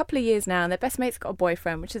for a couple of years now, and their best mate's got a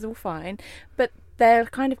boyfriend, which is all fine. But they're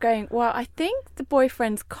kind of going, well, I think the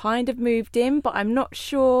boyfriend's kind of moved in, but I'm not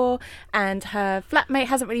sure. And her flatmate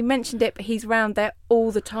hasn't really mentioned it, but he's around there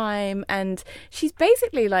all the time. And she's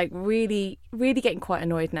basically really, really getting quite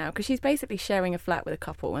annoyed now, because she's basically sharing a flat with a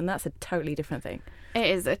couple, and that's a totally different thing. It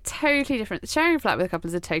is a totally different... Sharing a flat with a couple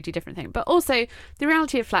is a totally different thing. But also, the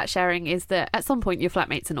reality of flat sharing is that at some point your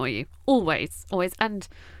flatmates annoy you. Always. And...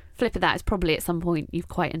 flip of that is probably at some point you've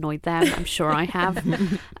quite annoyed them. I'm sure I have.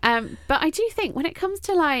 But I do think when it comes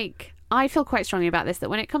to I feel quite strongly about this, that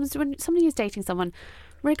when it comes to when somebody is dating someone,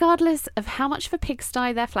 regardless of how much of a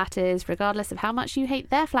pigsty their flat is, regardless of how much you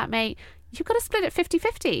hate their flatmate, you've got to split it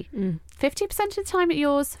 50-50. 50% of the time at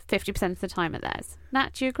yours, 50% of the time at theirs.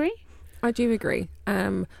 Nat, do you agree? I do agree.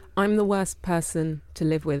 I'm the worst person to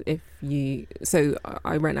live with so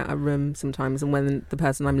I rent out a room sometimes, and when the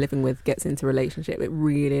person I'm living with gets into a relationship, it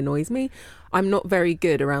really annoys me. I'm not very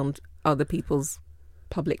good around other people's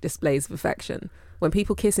public displays of affection. When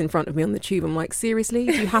people kiss in front of me on the tube, I'm like, seriously?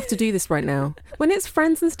 Do you have to do this right now? When it's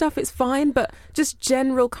friends and stuff, it's fine, but just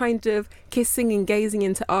general kind of kissing and gazing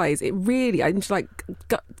into eyes, I'm just like,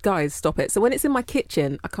 guys, stop it. So when it's in my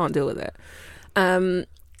kitchen, I can't deal with it.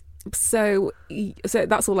 So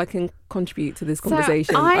that's all I can contribute to this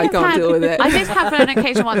conversation. So I can't deal with it. I did have an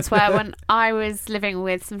occasion once where when I was living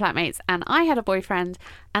with some flatmates and I had a boyfriend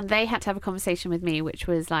and they had to have a conversation with me, which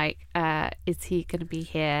was like, is he going to be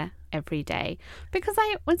here every day? Because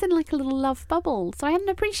I was in like a little love bubble. So I hadn't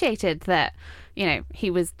appreciated that, you know,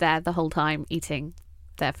 he was there the whole time eating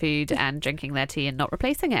their food and drinking their tea and not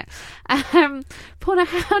replacing it. Paula,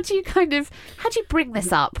 how do you bring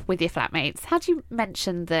this up with your flatmates? How do you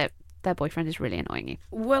mention that their boyfriend is really annoying you?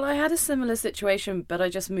 Well, I had a similar situation, but I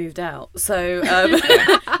just moved out. So,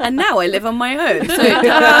 and now I live on my own.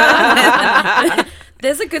 So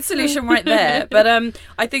there's a good solution right there. But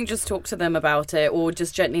I think just talk to them about it or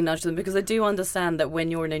just gently nudge them, because I do understand that when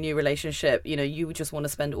you're in a new relationship, you know, you just want to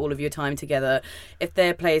spend all of your time together. If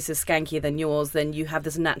their place is skankier than yours, then you have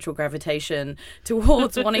this natural gravitation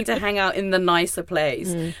towards wanting to hang out in the nicer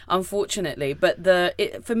place, unfortunately. But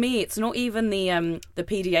for me, it's not even the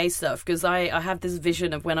PDA stuff, because I have this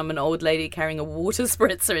vision of when I'm an old lady carrying a water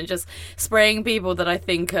spritzer and just spraying people that I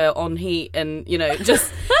think are on heat and, you know,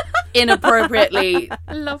 just inappropriately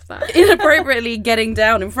I love that. Inappropriately getting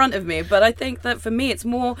down in front of me. But I think that for me it's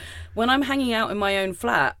more when I'm hanging out in my own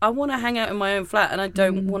flat, I want to hang out in my own flat and I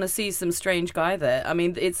don't want to see some strange guy there. I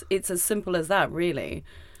mean, it's as simple as that, really.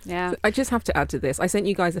 Yeah. So I just have to add to this. I sent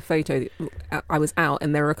you guys a photo. I was out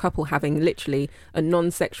and there were a couple having literally a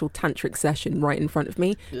non-sexual tantric session right in front of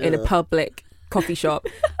me in a public coffee shop,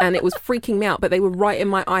 and it was freaking me out, but they were right in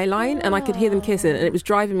my eye line and I could hear them kissing and it was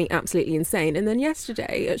driving me absolutely insane. And then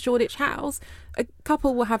yesterday at Shoreditch House, a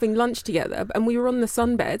couple were having lunch together and we were on the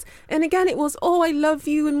sunbeds, and again it was, oh, I love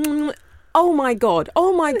you, and oh my god,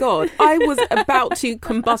 I was about to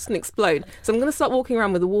combust and explode. So I'm going to start walking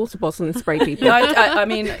around with a water bottle and spray people. Yeah, I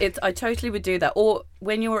mean, I totally would do that. Or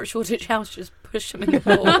when you're at Shoreditch House, just push them in the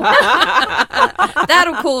wall.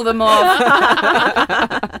 That'll cool them off.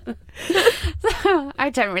 I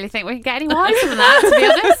don't really think we can get any wiser than that, to be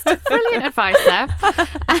honest. Brilliant advice there.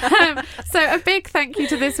 So a big thank you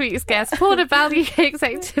to this week's guest, Paula Bally,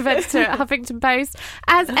 executive editor at Huffington Post.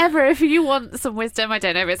 As ever, if you want some wisdom, I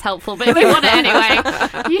don't know if it's helpful, but if you want it anyway,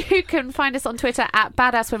 you can find us on Twitter at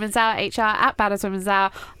Badass Women's Hour, HR at Badass Women's Hour,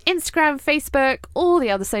 Instagram, Facebook, all the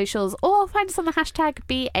other socials, or find us on the hashtag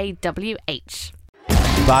BAWH.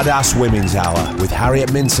 Badass Women's Hour with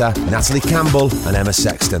Harriet Minter, Natalie Campbell and Emma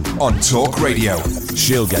Sexton on Talk Radio.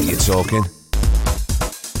 She'll get you talking.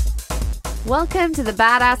 Welcome to the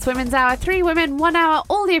Badass Women's Hour. 3 women, 1 hour,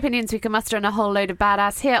 all the opinions we can muster and a whole load of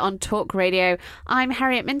badass here on Talk Radio. I'm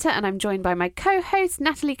Harriet Minter and I'm joined by my co-hosts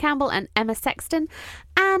Natalie Campbell and Emma Sexton.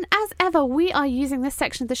 And as ever, we are using this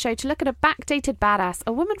section of the show to look at a backdated badass,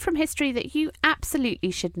 a woman from history that you absolutely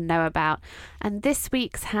should know about. And this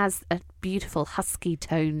week's has a beautiful husky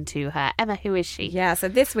tone to her. Emma, who is she? Yeah, so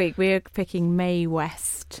this week we're picking Mae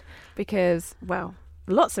West because, well,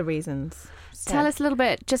 lots of reasons. So. Tell us a little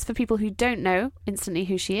bit, just for people who don't know instantly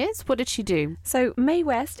who she is. What did she do? So Mae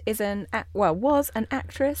West is was an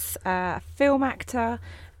actress, a film actor,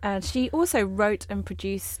 and she also wrote and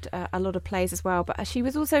produced a lot of plays as well. But she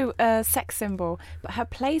was also a sex symbol. But her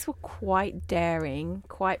plays were quite daring,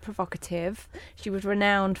 quite provocative. She was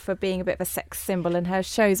renowned for being a bit of a sex symbol, and her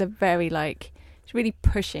shows are very she's really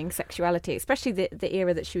pushing sexuality, especially the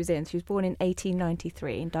era that she was in. She was born in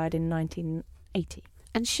 1893 and died in 1980.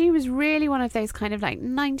 And she was really one of those kind of like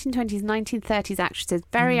 1920s, 1930s actresses,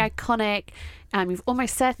 very iconic. You've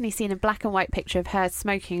almost certainly seen a black and white picture of her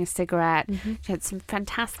smoking a cigarette. Mm-hmm. She had some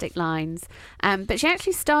fantastic lines. But she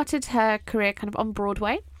actually started her career kind of on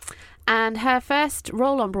Broadway. And her first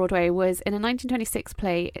role on Broadway was in a 1926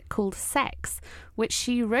 play called Sex, which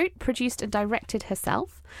she wrote, produced and directed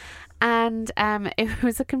herself. And it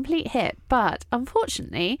was a complete hit. But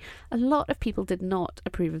unfortunately, a lot of people did not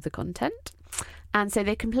approve of the content. And so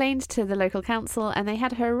they complained to the local council and they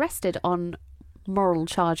had her arrested on moral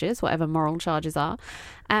charges, whatever moral charges are.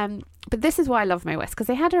 But this is why I love Mae West, because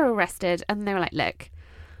they had her arrested and they were like, look,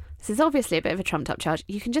 this is obviously a bit of a trumped up charge.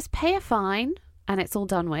 You can just pay a fine and it's all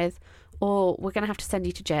done with, or we're going to have to send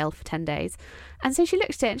you to jail for 10 days. And so she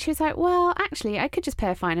looked at it and she was like, well, actually, I could just pay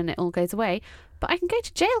a fine and it all goes away. But I can go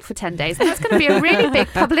to jail for 10 days and that's going to be a really big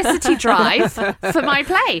publicity drive for my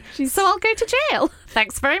play. So I'll go to jail.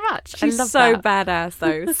 Thanks very much. She's I love so that. badass,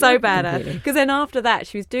 though. So badass. Because then after that,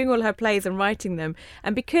 she was doing all her plays and writing them.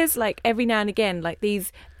 And because, every now and again,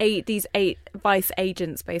 these eight vice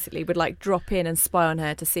agents basically would, drop in and spy on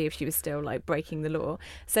her to see if she was still, breaking the law.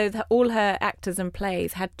 So all her actors and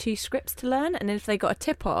plays had 2 scripts to learn. And if they got a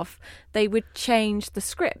tip-off, they would change the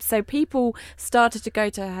script. So people started to go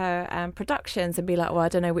to her productions friends and be like, well, I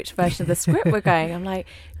don't know which version of the script we're going. I'm like,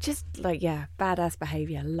 just like, yeah, badass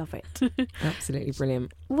behaviour. Love it. Absolutely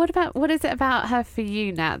brilliant. What is it about her for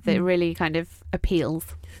you, Nat, that really kind of appeals?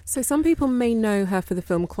 So some people may know her for the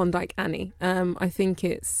film Klondike Annie. I think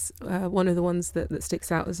it's one of the ones that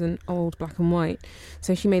sticks out as an old black and white.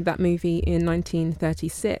 So she made that movie in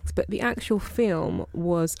 1936, but the actual film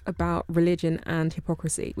was about religion and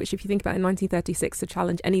hypocrisy, which if you think about in 1936, to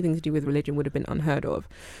challenge anything to do with religion would have been unheard of.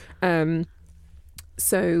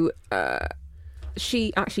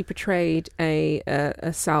 She actually portrayed a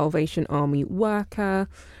Salvation Army worker,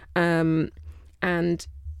 and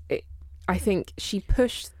I think she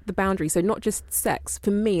pushed the boundaries. So not just sex.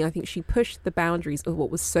 For me, I think she pushed the boundaries of what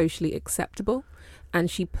was socially acceptable, and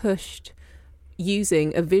she pushed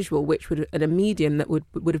using a visual, which would and a medium that would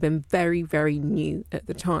have been very, very new at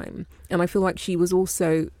the time. And I feel like she was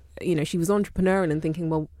also, she was entrepreneurial and thinking,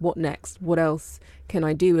 well, what next? What else can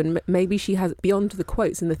I do? And maybe she has, beyond the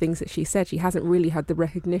quotes and the things that she said, she hasn't really had the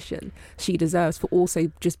recognition she deserves for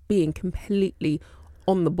also just being completely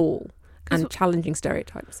on the ball and challenging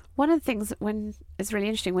stereotypes. One of the things it's really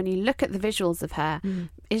interesting when you look at the visuals of her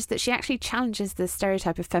is that she actually challenges the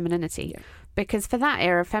stereotype of femininity, because for that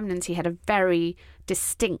era, femininity had a very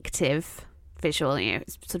distinctive visual,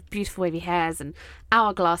 sort of beautiful wavy hairs and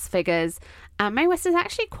hourglass figures. Mae West is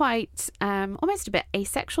actually quite almost a bit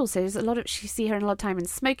asexual, so there's you see her in a lot of time in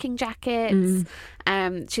smoking jackets.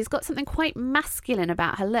 She's got something quite masculine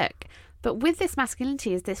about her look, but with this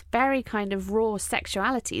masculinity is this very kind of raw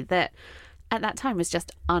sexuality that at that time was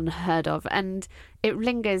just unheard of, and it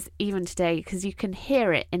lingers even today because you can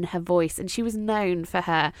hear it in her voice. And she was known for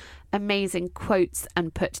her amazing quotes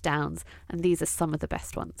and put downs, and these are some of the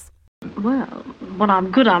best ones. Well, when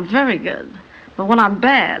I'm good, I'm very good. But when I'm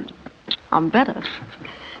bad, I'm better.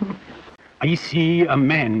 I see a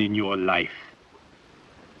man in your life.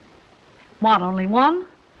 What, only one?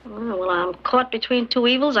 Well, I'm caught between two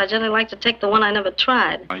evils. I generally like to take the one I never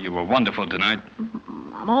tried. You were wonderful tonight.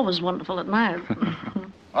 I'm always wonderful at night.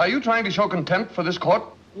 Are you trying to show contempt for this court?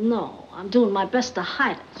 No, I'm doing my best to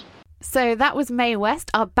hide it. So that was Mae West,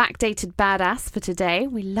 our backdated badass for today.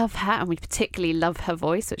 We love her, and we particularly love her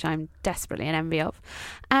voice, which I'm desperately in envy of.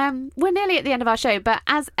 We're nearly at the end of our show, but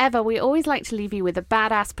as ever, we always like to leave you with a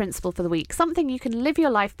badass principle for the week, something you can live your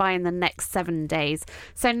life by in the next 7 days.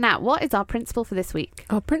 So Nat, what is our principle for this week?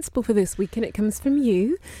 Our principle for this week, and it comes from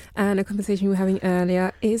you, and a conversation we were having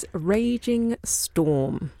earlier, is raging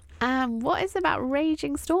storm. What is about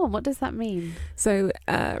raging storm? What does that mean? So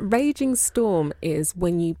raging storm is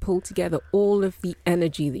when you pull together all of the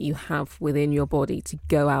energy that you have within your body to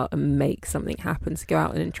go out and make something happen, to go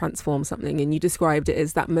out and transform something. And you described it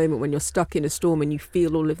as that moment when you're stuck in a storm and you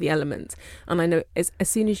feel all of the elements. And I know as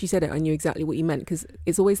soon as you said it, I knew exactly what you meant, because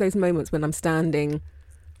it's always those moments when I'm standing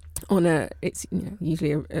on it's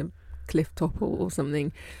usually a cliff top or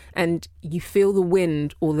something, and you feel the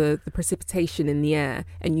wind or the precipitation in the air,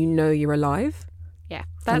 and you're alive. Yeah,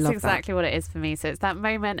 that's exactly what it is for me. So it's that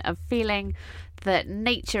moment of feeling that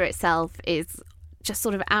nature itself is just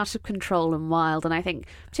sort of out of control and wild. And I think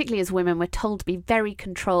particularly as women, we're told to be very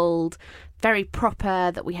controlled, very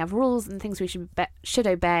proper, that we have rules and things we should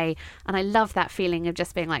obey. And I love that feeling of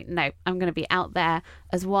just being like, no, I'm going to be out there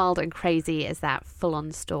as wild and crazy as that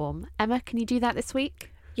full-on storm. Emma, can you do that this week?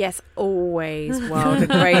 Yes, always wild and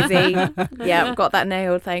crazy. Yeah, I've got that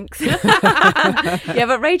nailed, thanks. Yeah,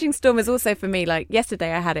 but raging storm is also for me, like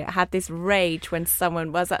yesterday I had this rage when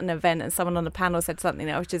someone was at an event and someone on the panel said something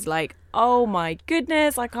that I was just like, oh my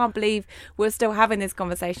goodness, I can't believe we're still having this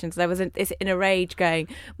conversation. So there was this inner rage going,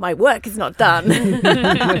 my work is not done.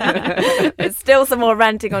 There's still some more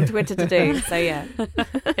ranting on Twitter to do. So yeah.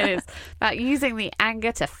 It is about using the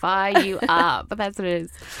anger to fire you up. That's what it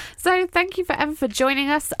is. So thank you forever for joining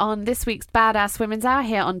us on this week's Badass Women's Hour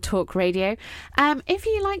here on Talk Radio. If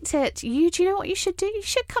you liked it, do you know what you should do? You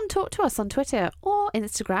should come talk to us on Twitter or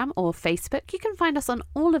Instagram or Facebook. You can find us on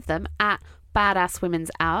all of them at Badass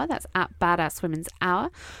Women's Hour. That's at Badass Women's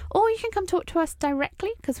Hour. Or you can come talk to us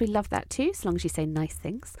directly, because we love that too, as long as you say nice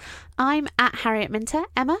things. I'm at Harriet Minter.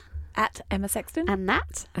 Emma? At Emma Sexton. And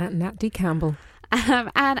Nat? At Nat D. Campbell.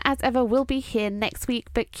 And as ever, we'll be here next week,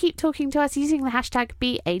 but keep talking to us using the hashtag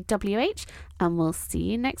BAWH, and we'll see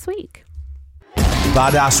you next week.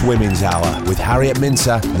 Badass Women's Hour with Harriet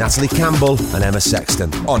Minter, Natalie Campbell and Emma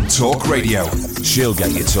Sexton on Talk Radio. She'll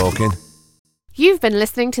get you talking. You've been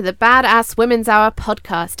listening to the Badass Women's Hour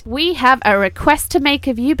podcast. We have a request to make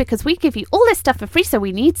of you because we give you all this stuff for free, so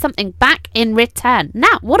we need something back in return.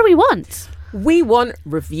 Now, what do we want? We want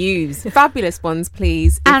reviews. Fabulous ones,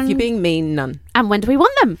 please. If you're being mean, none. And when do we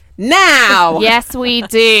want them? Now! Yes, we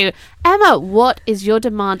do. Emma, what is your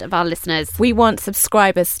demand of our listeners? We want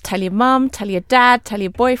subscribers. Tell your mum, tell your dad, tell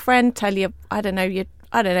your boyfriend, tell your,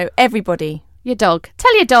 everybody. Your dog.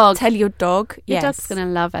 Tell your dog. Tell your dog. Your dog's going to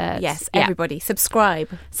love it. Yes, everybody. Subscribe.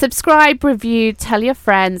 Subscribe, review, tell your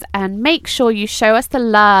friends, and make sure you show us the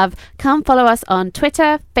love. Come follow us on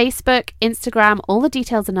Twitter, Facebook, Instagram, all the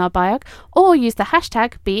details in our bio, or use the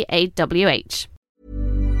hashtag BAWH.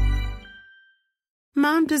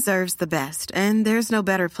 Mom deserves the best, and there's no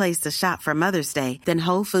better place to shop for Mother's Day than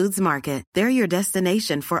Whole Foods Market. They're your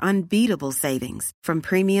destination for unbeatable savings, from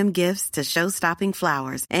premium gifts to show-stopping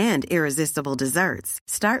flowers and irresistible desserts.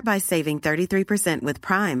 Start by saving 33% with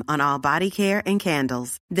Prime on all body care and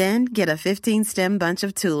candles. Then get a 15-stem bunch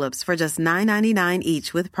of tulips for just $9.99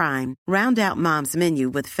 each with Prime. Round out Mom's menu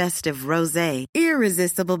with festive rosé,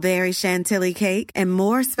 irresistible berry chantilly cake, and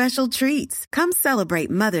more special treats. Come celebrate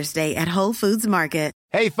Mother's Day at Whole Foods Market.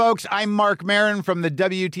 Hey folks, I'm Mark Maron from the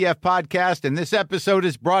WTF Podcast, and this episode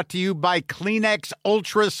is brought to you by Kleenex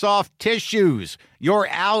Ultra Soft Tissues, your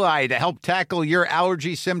ally to help tackle your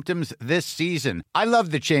allergy symptoms this season. I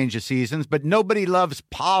love the change of seasons, but nobody loves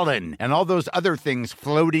pollen and all those other things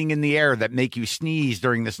floating in the air that make you sneeze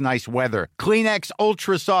during this nice weather. Kleenex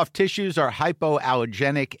Ultra Soft Tissues are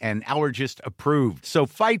hypoallergenic and allergist approved, so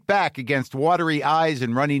fight back against watery eyes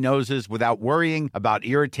and runny noses without worrying about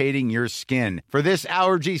irritating your skin. For this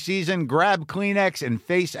allergy season, grab Kleenex and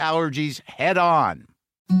face allergies head on.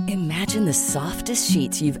 Imagine the softest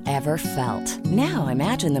sheets you've ever felt. Now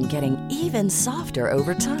imagine them getting even softer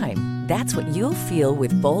over time. That's what you'll feel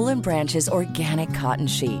with Boll & Branch's organic cotton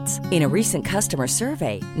sheets. In a recent customer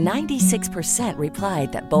survey, 96%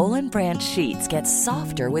 replied that Boll & Branch sheets get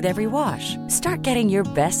softer with every wash. Start getting your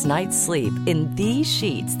best night's sleep in these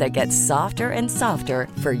sheets that get softer and softer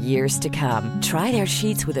for years to come. Try their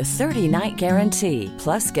sheets with a 30-night guarantee.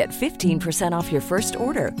 Plus, get 15% off your first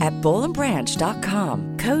order at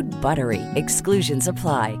bollandbranch.com. Code BUTTERY. Exclusions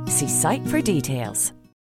apply. See site for details.